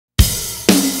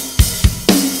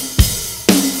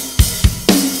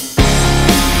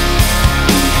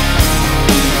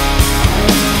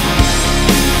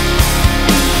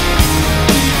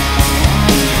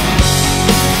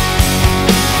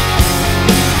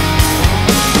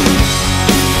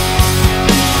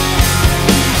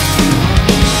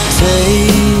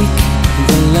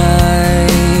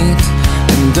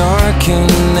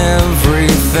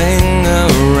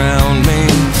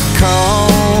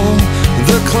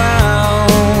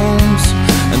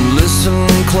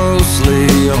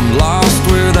I'm lost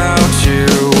without you.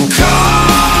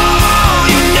 Call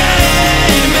your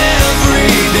name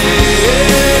every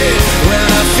day when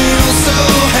I feel so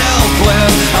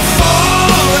helpless. I'm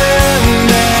falling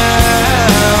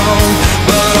down,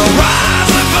 but I'll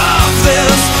rise above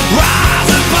this,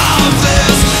 rise above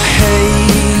this.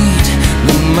 Hate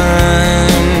the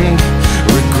mind,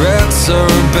 regrets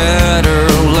are better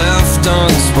left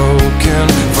unspoken.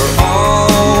 For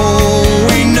all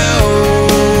we know,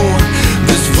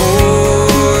 this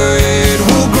void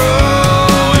will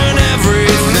grow, and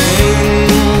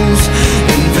everything's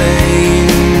in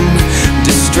vain.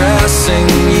 Distressing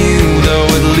you, though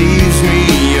it leaves me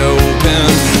open.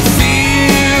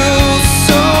 Feels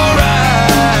so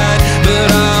right, but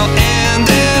I'll end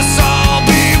this all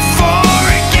before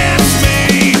it gets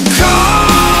me.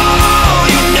 Call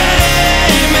your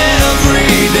name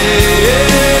every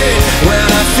day when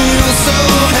I feel so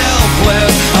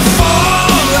helpless. I'm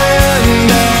falling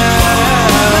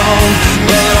down,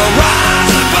 but I'll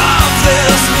rise above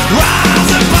this,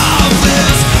 rise above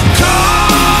this.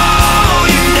 Call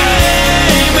your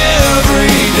name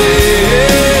every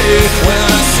day when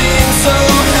I seem so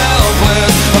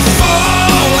helpless. I'm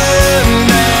falling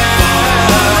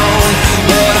down,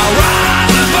 but I'll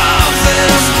rise above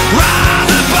this,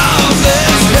 rise above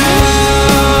this doubt.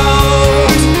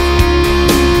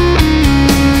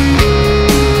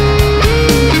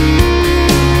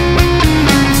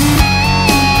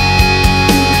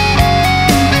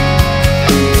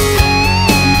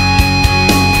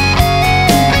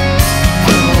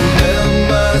 I'll mend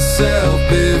myself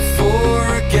before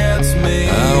it gets me.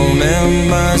 I'll mend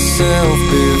myself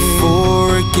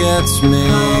before it gets me.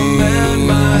 I'll mend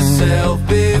myself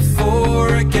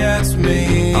before it gets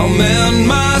me. I'll mend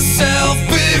myself